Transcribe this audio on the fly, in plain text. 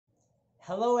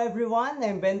Hello everyone!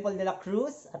 I'm Ben Paul de la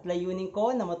Cruz at layunin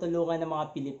ko na matulungan ng mga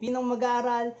Pilipinong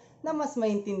mag-aaral na mas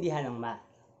maintindihan ang math.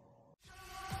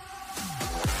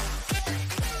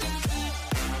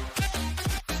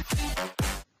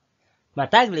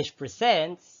 Taglish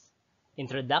presents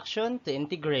Introduction to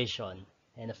Integration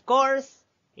and of course,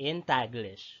 in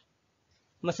Taglish.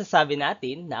 Masasabi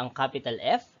natin na ang capital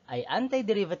F ay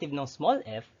antiderivative ng small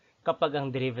f kapag ang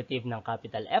derivative ng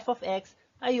capital F of x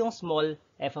ay yung small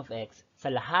f of x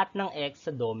sa lahat ng x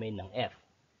sa domain ng f.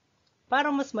 Para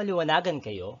mas maliwanagan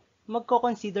kayo,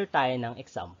 magko-consider tayo ng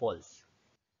examples.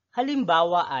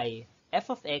 Halimbawa ay f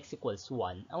of x equals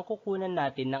 1 ang kukunan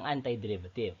natin ng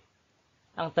antiderivative.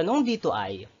 Ang tanong dito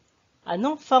ay,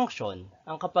 anong function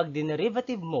ang kapag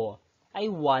dinerivative mo ay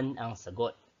 1 ang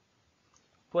sagot?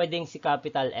 Pwedeng si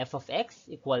capital F of x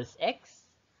equals x,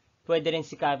 pwede rin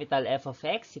si capital F of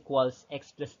x equals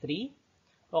x plus 3,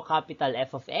 o capital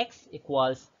F of x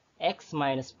equals x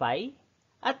minus pi,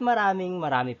 at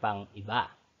marami pang iba.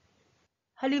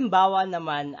 Halimbawa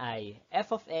naman ay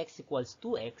f of x equals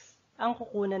 2x ang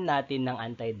kukunan natin ng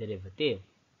antiderivative.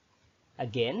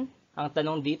 Again, ang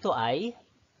tanong dito ay,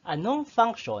 anong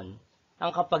function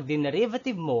ang kapag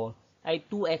dinerivative mo ay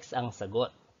 2x ang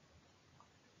sagot?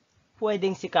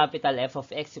 Pwedeng si capital F of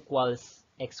x equals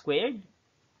x squared,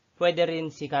 pwede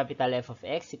rin si capital F of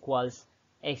x equals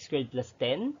x squared plus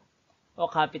 10, o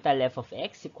capital F of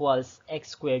x equals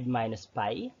x squared minus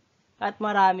pi, at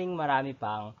marami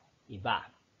pang iba.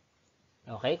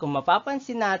 Okay, kung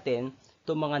mapapansin natin,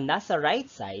 itong mga nasa right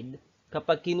side,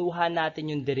 kapag kinuha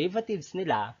natin yung derivatives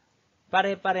nila,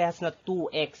 pare-parehas na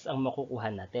 2x ang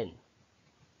makukuha natin.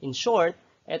 In short,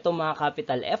 itong mga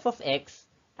capital F of x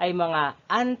ay mga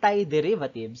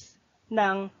antiderivatives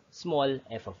ng small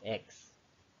f of x.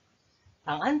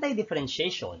 Ang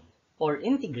antidifferentiation or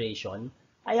integration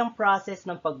ay ang process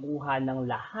ng pagkuha ng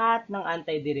lahat ng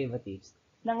antiderivatives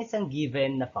ng isang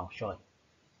given na function.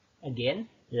 Again,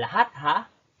 lahat ha,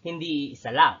 hindi isa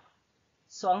lang.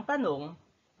 So ang tanong,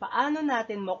 paano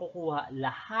natin makukuha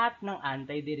lahat ng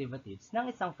antiderivatives ng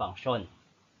isang function?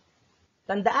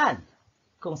 Tandaan,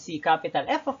 kung si capital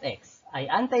F of x ay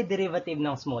antiderivative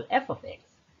ng small f of x,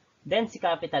 then si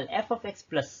capital F of x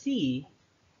plus c,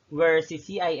 where si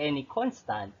c ay any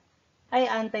constant, ay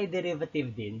antiderivative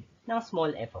din ng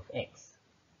small f of x.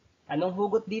 Anong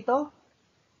hugot dito?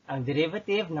 Ang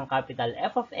derivative ng capital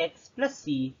F of x plus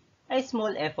c ay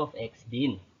small f of x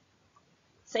din.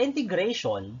 Sa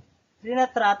integration,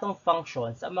 tinatratong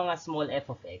function sa mga small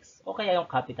f of x o kaya yung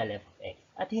capital F of x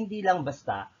at hindi lang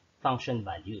basta function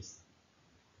values.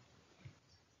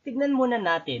 Tignan muna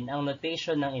natin ang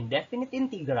notation ng indefinite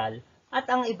integral at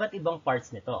ang iba't ibang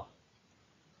parts nito.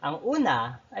 Ang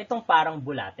una ay itong parang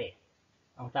bulate.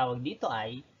 Ang tawag dito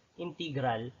ay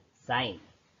integral sign.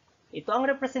 Ito ang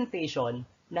representation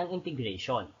ng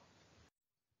integration.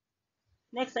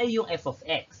 Next ay yung f of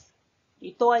x.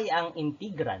 Ito ay ang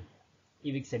integrand.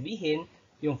 Ibig sabihin,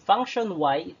 yung function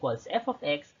y equals f of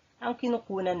x ang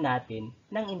kinukunan natin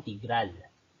ng integral.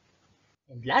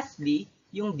 And lastly,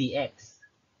 yung dx.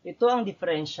 Ito ang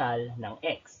differential ng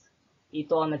x.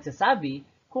 Ito ang nagsasabi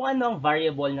kung ano ang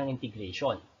variable ng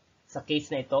integration. Sa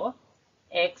case na ito,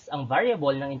 x ang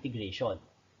variable ng integration.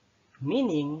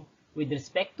 Meaning, with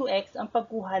respect to x ang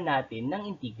pagkuha natin ng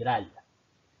integral.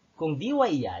 Kung dy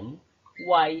yan,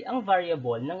 y ang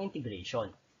variable ng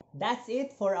integration. That's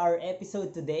it for our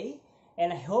episode today,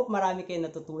 and I hope marami kayong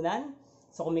natutunan.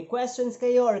 So kung may questions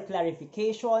kayo or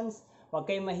clarifications, huwag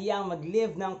kayong mahiyang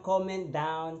mag-leave ng comment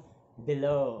down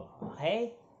below.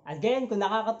 Okay? Again, kung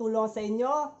nakakatulong sa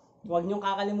inyo, huwag niyong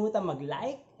kakalimutan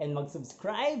mag-like and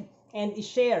mag-subscribe and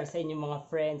i-share sa inyong mga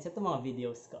friends itong mga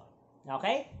videos ko.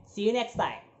 Okay? See you next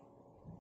time!